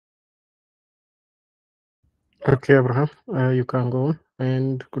Okay, Abraham, you can go on.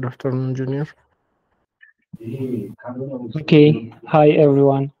 And good afternoon, Junior. Okay, hi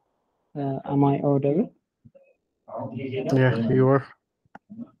everyone. Am I audible? Yeah, you are.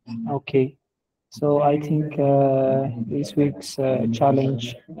 Okay, so I think this week's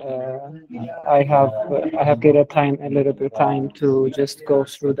challenge, I have get a little bit of time to just go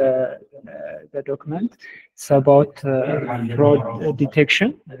through the document. It's about fraud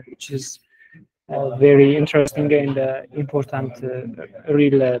detection, which is very interesting and important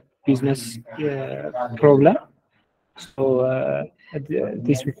real business problem. So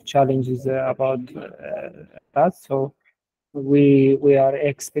this week's challenge is about that. So we are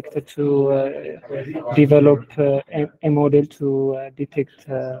expected to develop a model to detect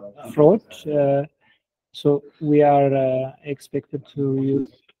fraud. So we are expected to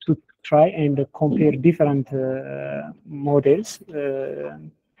try and compare different models.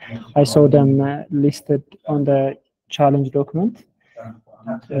 I saw them listed on the challenge document.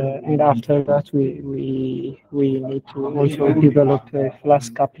 And after that, we need to also develop a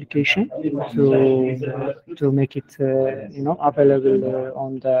Flask application to make it available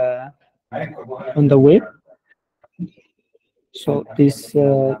on the web. So this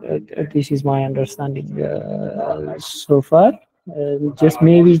is my understanding so far. Just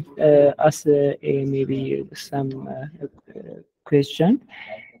maybe as maybe some question.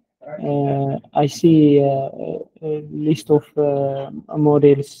 I see a list of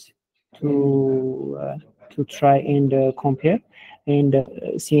models to try and compare, and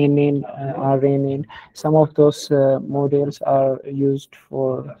CNN, RNN. Some of those models are used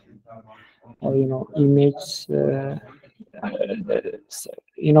for image.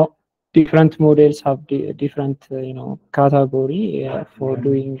 You know, different models have different category for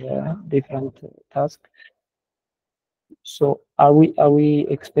doing different tasks. So are we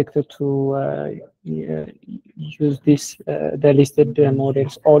expected to use this the listed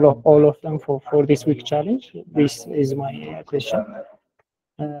models, all of them for this week challenge? This is my question.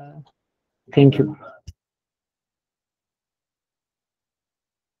 Uh, Thank you.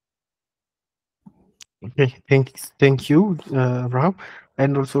 Okay, thank you, Rob,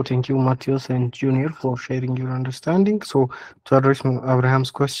 and also thank you, Matthias and Junior, for sharing your understanding. So to address Abraham's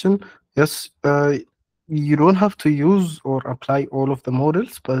question, yes, you don't have to use or apply all of the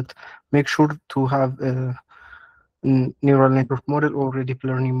models, but make sure to have a neural network model or a deep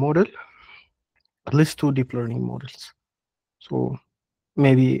learning model, at least two deep learning models. So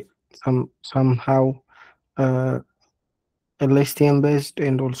maybe somehow LSTM based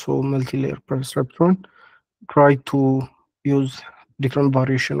and also multi-layer perceptron. Try to use different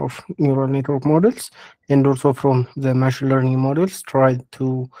variation of neural network models, and also from the machine learning models try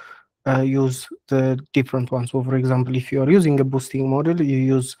to use the different ones. So for example, if you are using a boosting model, you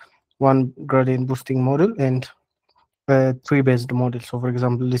use one gradient boosting model and a tree based model. So for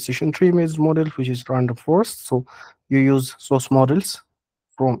example, decision tree based model, which is random forest, so you use those models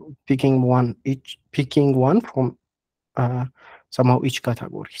from picking one from somehow each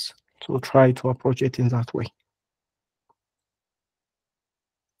categories. So try to approach it in that way.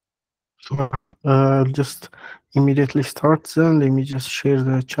 So I'll just immediately start then. Let me just share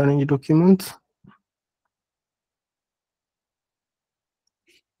the challenge document.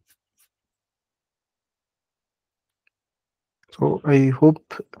 So I hope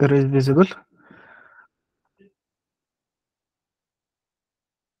it is visible.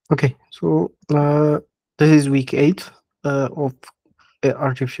 Okay, so this is week 8 of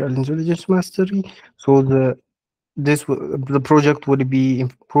artificial intelligence mastery. So the project would be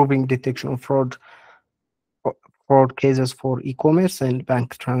improving detection of fraud cases for e-commerce and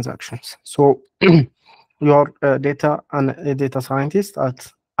bank transactions. So you are a data scientist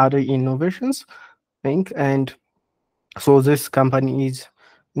at Other Innovations Inc. And so this company is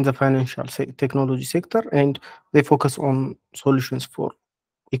in the financial technology sector, and they focus on solutions for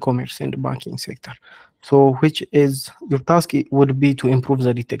e-commerce and banking sector. So which is your task would be to improve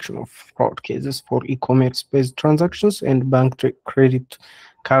the detection of fraud cases for e-commerce based transactions and credit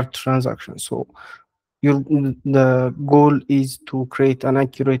card transactions. So the goal is to create an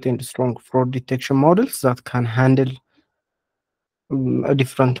accurate and strong fraud detection models that can handle a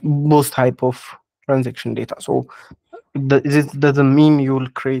different both type of transaction data. So this doesn't mean you'll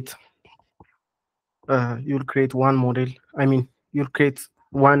create one model. I mean, you'll create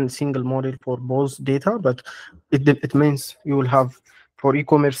one single model for both data, but it means you will have, for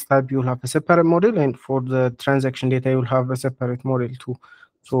e-commerce type, you'll have a separate model, and for the transaction data, you'll have a separate model too.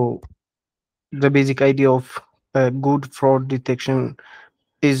 So the basic idea of good fraud detection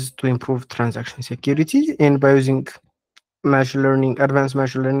is to improve transaction security, and by using advanced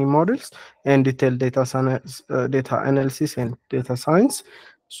machine learning models, and detailed data analysis and data science,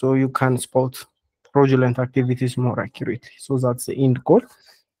 so you can spot fraudulent activities more accurately. So that's the end goal.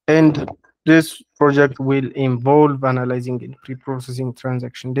 And this project will involve analyzing and pre-processing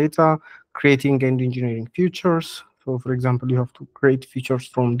transaction data, creating and engineering features. So, for example, you have to create features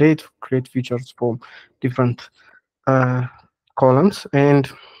from data, create features from different uh, columns, and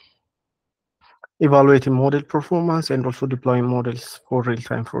evaluating model performance, and also deploying models for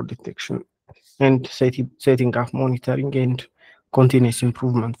real-time fraud detection, and setting up monitoring and continuous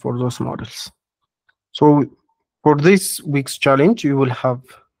improvement for those models. So for this week's challenge, you will have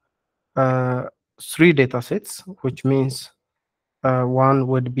uh, three data sets, which means one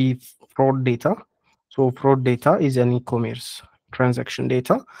would be fraud data. So fraud data is an e-commerce transaction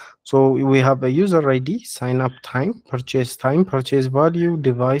data. So we have a user ID, sign up time, purchase value,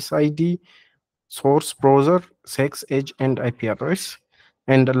 device ID, source, browser, sex, age, and IP address.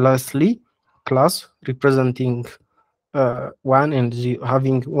 And lastly, class representing one and zero,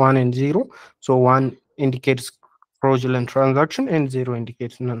 having one and zero. So one indicates fraudulent transaction and zero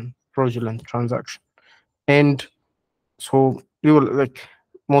indicates non-fraudulent transaction. And so you will like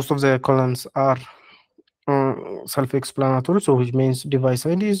most of the columns are self-explanatory. So which means device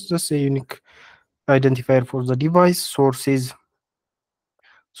ID is just a unique identifier for the device. Sources,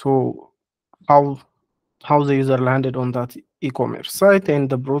 so how the user landed on that e-commerce site, and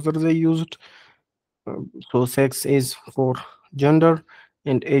the browser they used. So sex is for gender,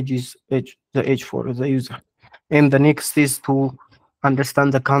 and age is the age for the user. And the next is to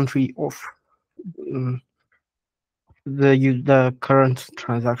understand the country of um, the current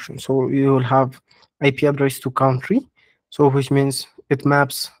transaction. So you will have IP address to country, so which means it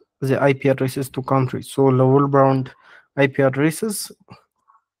maps the IP addresses to country. So lower bound IP addresses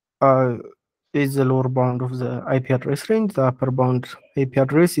uh, is the lower bound of the IP address range. The upper bound IP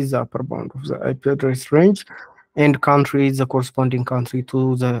address is the upper bound of the IP address range, and country is the corresponding country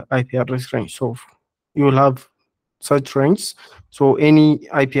to the IP address range. So you will have such range. So any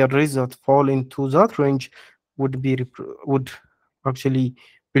IP address that fall into that range would actually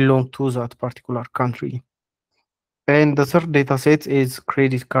belong to that particular country. And the third data set is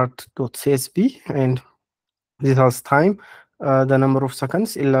credit card.csv, and this has time, the number of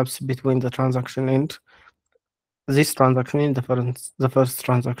seconds elapsed between the transaction and this transaction in the first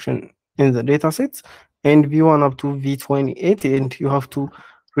transaction in the datasets, and V1 up to V28, and you have to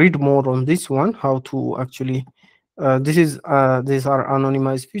read more on this one, how to actually these are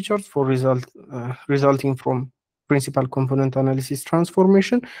anonymized features for resulting from principal component analysis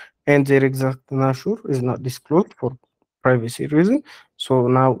transformation, and their exact nature is not disclosed for privacy reason. So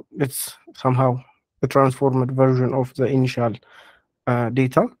now it's somehow a transformed version of the initial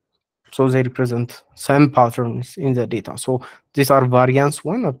data. So they represent some patterns in the data. So these are variance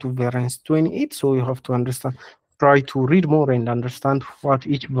 1 up to variance 28. So you have to understand, try to read more and understand what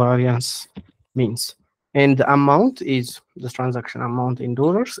each variance means. And the amount is the transaction amount in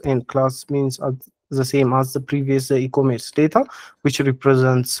dollars, and class means the same as the previous e-commerce data, which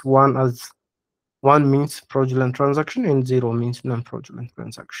represents one means fraudulent transaction and zero means non-fraudulent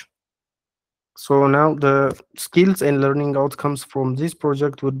transaction. So now the skills and learning outcomes from this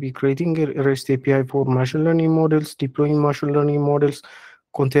project would be creating a REST API for machine learning models, deploying machine learning models,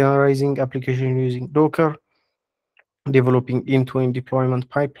 containerizing application using Docker, developing end-to-end deployment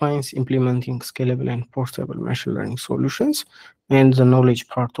pipelines, implementing scalable and portable machine learning solutions. And the knowledge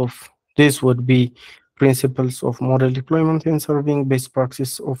part of this would be principles of model deployment and serving, best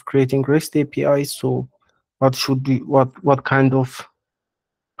practice of creating REST APIs. So what kind of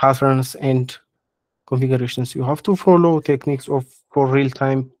patterns and configurations you have to follow, techniques of for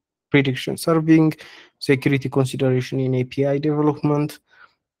real-time prediction serving, security consideration in API development,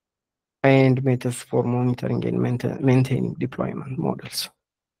 and methods for monitoring and maintaining deployment models.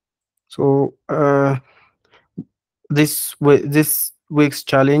 So this week's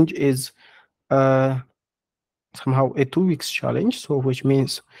challenge is somehow a 2 weeks challenge. So which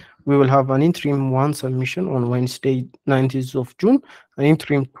means we will have an interim 1 submission on Wednesday 19th of June, an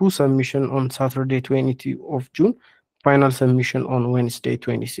interim 2 submission on Saturday 20th of June, final submission on Wednesday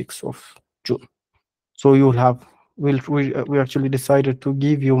 26th of June. So you'll have we actually decided to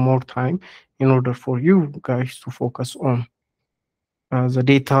give you more time in order for you guys to focus on the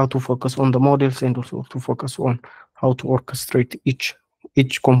data, to focus on the models, and also to focus on how to orchestrate each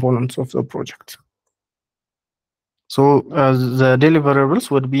component of the project. So the deliverables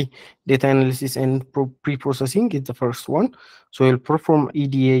would be data analysis and pre-processing is the first one. So you'll perform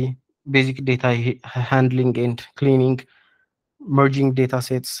EDA, basic data handling and cleaning, merging data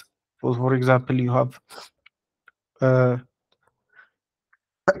sets. For example, you have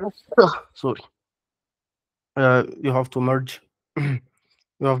Sorry. You have to merge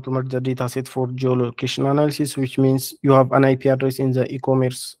you have to merge the dataset for geolocation analysis, which means you have an IP address in the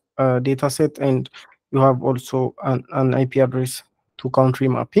e-commerce dataset, and you have also an IP address to country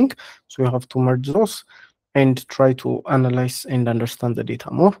mapping. So you have to merge those and try to analyze and understand the data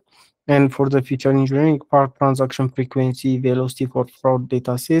more. And for the feature engineering part, transaction frequency, velocity for fraud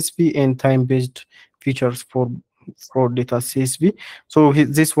data CSV, and time-based features for fraud data CSV. So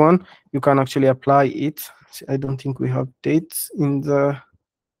this one, you can actually apply it. I don't think we have dates in the,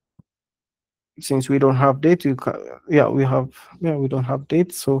 since we don't have date, you can, yeah, we don't have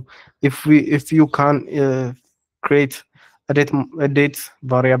dates. So if you can create a date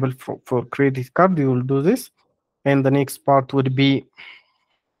variable for credit card, you will do this. And the next part would be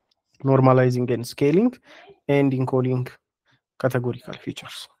normalizing and scaling and encoding categorical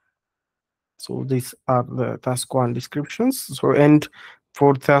features. So these are the task one descriptions. So, and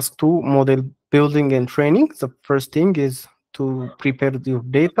for task two, model building and training, the first thing is to prepare your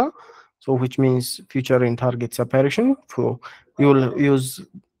data. So which means feature and target separation. So you'll use,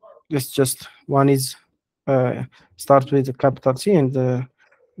 it's just one is start with a capital C, and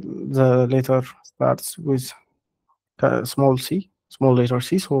the letter starts with small letter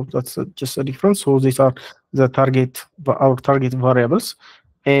c. So that's just a difference. So these are the our target variables.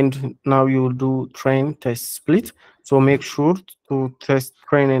 And now you will do train, test, split. So make sure to test,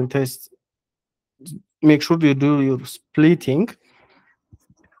 train, and test. Make sure you do your splitting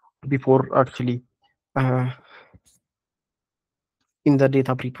before actually in the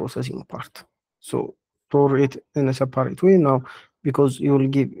data pre-processing part. So store it in a separate way now, because you will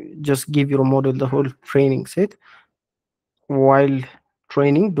give your model the whole training set. While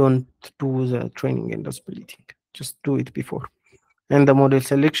training, don't do the training and the splitting. Just do it before. And the model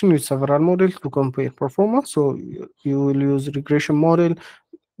selection, with several models to compare performance. So you will use regression model,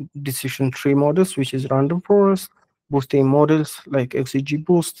 decision tree models, which is random forest, boosting models like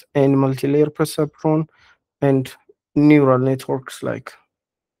XGBoost, and multi-layer perceptron, and neural networks like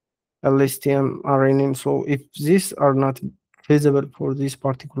LSTM, RNN. So if these are not feasible for this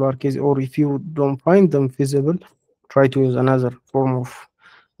particular case, or if you don't find them feasible, try to use another form of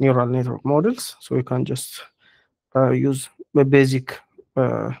neural network models. So you can just use the basic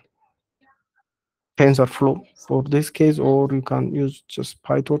TensorFlow for this case, or you can use just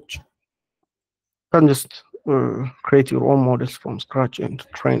PyTorch. You can just create your own models from scratch and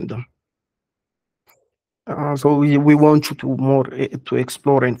train them. So we want you to more to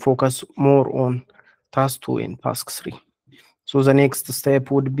explore and focus more on task 2 and task 3. So the next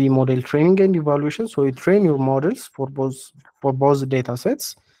step would be model training and evaluation. So you train your models for both data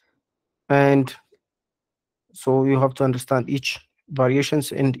sets, and so you have to understand each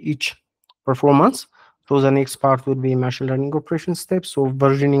variations and each performance. So the next part would be machine learning operation steps. So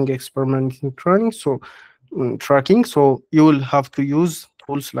versioning, experimenting, training. So tracking. So you will have to use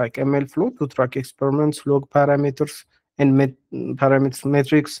tools like MLflow to track experiments, log parameters, and parameter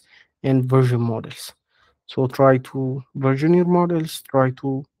metrics, and version models. So try to version your models, try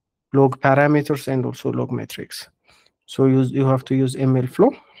to log parameters, and also log metrics. So you have to use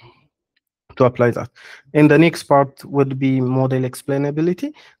MLflow to apply that. And the next part would be model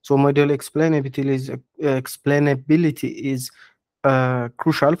explainability. So model explainability is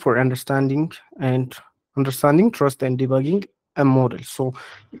crucial for understanding, trust, and debugging a model. So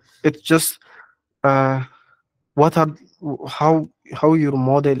it's just uh, what are how your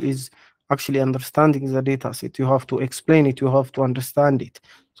model is actually understanding the data set. You have to explain it, you have to understand it.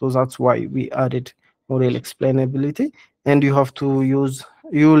 So that's why we added model explainability. And you will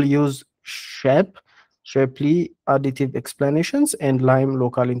use Shapley additive explanations, and Lime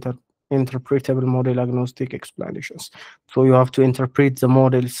local interpretable model agnostic explanations. So you have to interpret the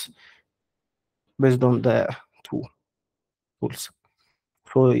models based on the two tools.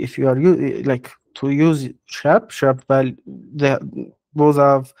 So if you are like to use sharp value, both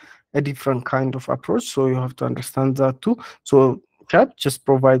have a different kind of approach. So you have to understand that too. So sharp just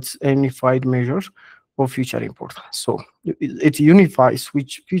provides a unified measure of feature importance. So it unifies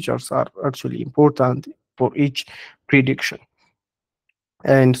which features are actually important for each prediction.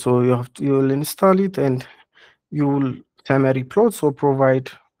 And so you will install it, and you will summary plot. So provide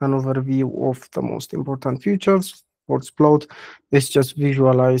an overview of the most important features. Sports plot is just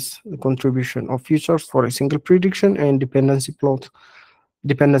visualize the contribution of features for a single prediction, and dependence plot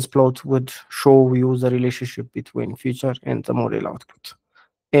would show you the relationship between feature and the model output.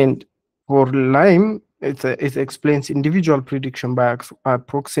 And for Lime, it explains individual prediction by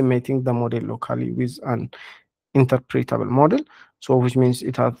approximating the model locally with an interpretable model. So which means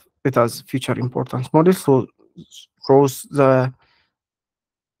it has feature importance model. So shows the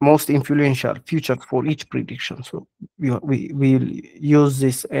most influential features for each prediction. So we will use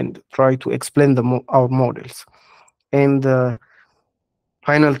this and try to explain our models. And the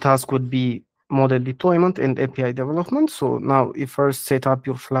final task would be model deployment and API development. So now you first set up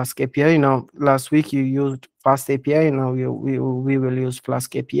your Flask API. Now, last week you used Fast API. Now we will use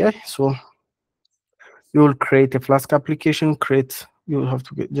Flask API. So you will create a Flask application. You will have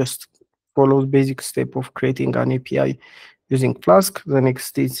to just follow the basic step of creating an API using Flask. The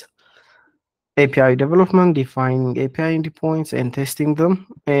next is API development, defining API endpoints and testing them.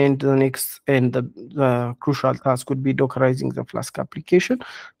 And the crucial task would be dockerizing the Flask application.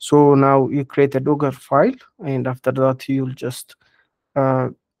 So now you create a Docker file, and after that you'll just uh,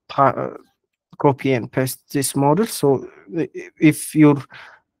 copy and paste this model. So if your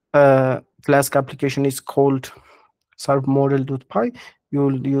Flask application is called serve-model.py,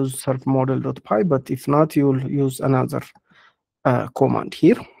 you'll use serve-model.py, but if not, you'll use another command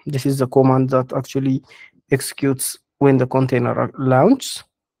here. This is the command that actually executes when the container launches.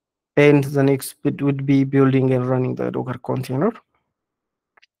 And the next bit would be building and running the Docker container.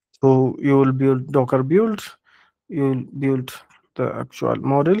 So you will build Docker build, you'll build the actual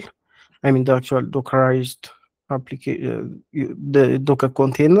model, the actual Dockerized application, the Docker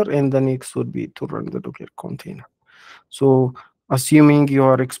container, and the next would be to run the Docker container. So assuming you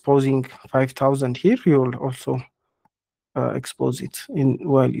are exposing 5,000 here, you will also expose it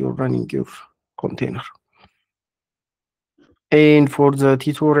while you're running your container. And for the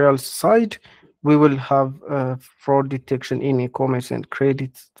tutorial side, we will have fraud detection in e-commerce and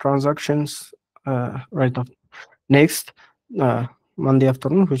credit transactions right up next Monday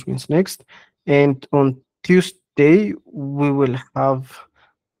afternoon, which means next. And on Tuesday morning,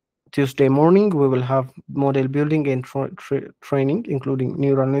 we will have model building and training, including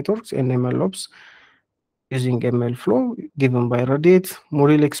neural networks and MLOps using ML flow given by Reddit.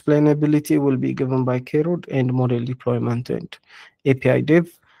 Model explainability will be given by Kerod, and model deployment and API dev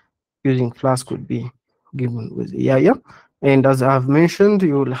using Flask would be given with Yaya. And as I have mentioned,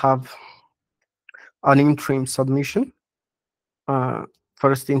 you will have an interim submission,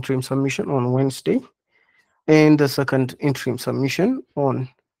 first interim submission on Wednesday, and the second interim submission on,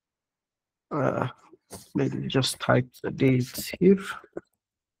 maybe just type the dates here.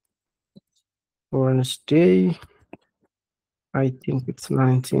 Wednesday, I think it's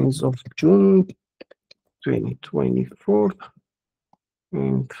 19th of June, 2024.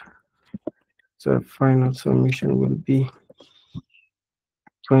 And the final submission will be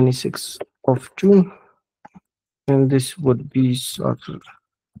 26th of June. And this would be Saturday,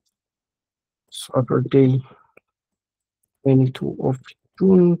 22 of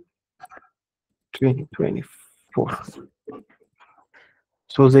June, 2024.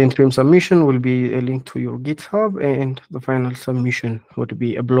 So the interim submission will be a link to your GitHub, and the final submission would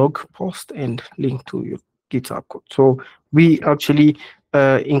be a blog post and link to your GitHub code. So we actually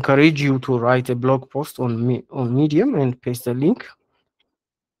encourage you to write a blog post on Medium and paste the link,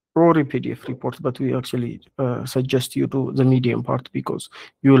 or a PDF report, but we actually suggest you do the Medium part, because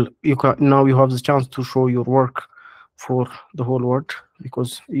now you have the chance to show your work for the whole world,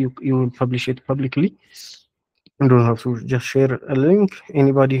 because you will publish it publicly. You don't have to just share a link.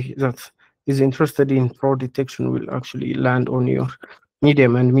 Anybody that is interested in fraud detection will actually land on your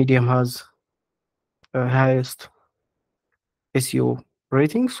Medium, and Medium has highest SEO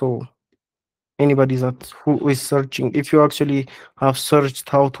rating. So anybody who is searching, if you actually have searched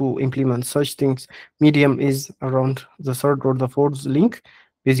how to implement such things, Medium is around the third or the fourth link,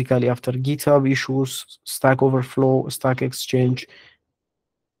 basically after GitHub issues, Stack Overflow, Stack Exchange.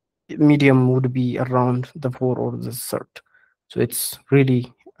 Medium would be around the fourth or the third. So it's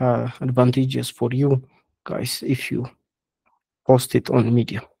really advantageous for you guys if you post it on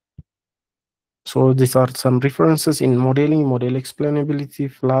Medium. So these are some references in modeling, model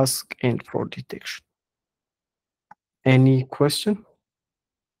explainability, Flask, and fraud detection. Any question?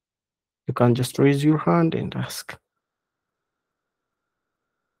 You can just raise your hand and ask.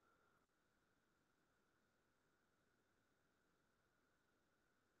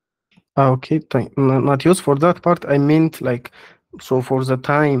 Okay, Matthias, for that part, I meant so for the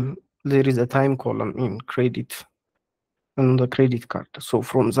time, there is a time column in credit, on the credit card. So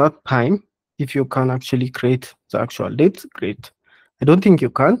from that time, if you can actually create the actual date, great. I don't think you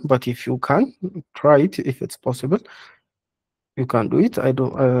can, but if you can, try it if it's possible. You can do it.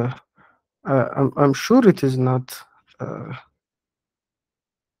 I'm sure it is not.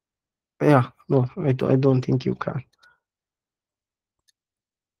 Yeah, no, I don't think you can.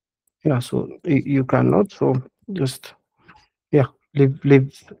 Yeah, so you cannot. So just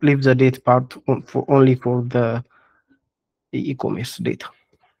leave the date part only for the e-commerce data.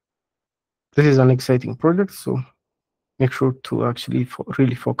 this is an exciting project, so make sure to actually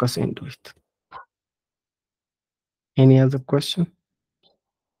really focus into it. Any other question?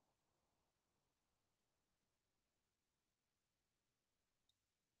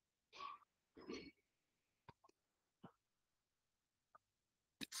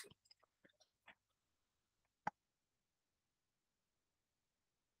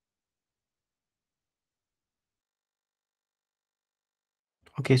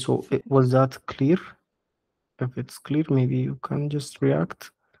 Okay, so was that clear? If it's clear, maybe you can just react.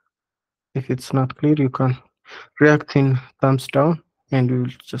 If it's not clear, you can react in thumbs down, and we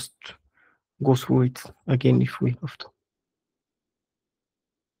will just go through it again if we have to.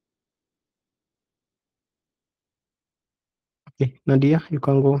 Okay, Nadia, you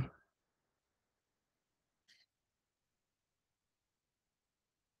can go.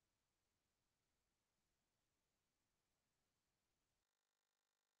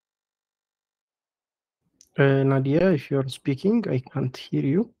 Nadia, if you're speaking, I can't hear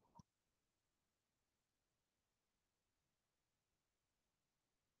you.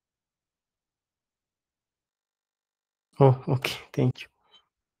 Oh, okay, thank you.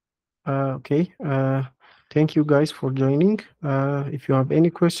 Okay, thank you guys for joining. If you have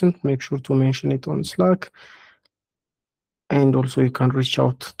any questions, make sure to mention it on Slack. And also you can reach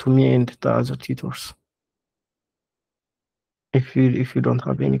out to me and the other tutors. If you don't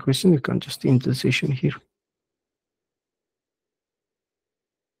have any question, you can just end the session here.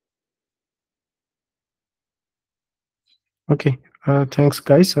 Okay, thanks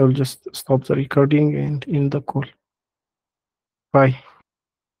guys. I'll just stop the recording and end the call. Bye.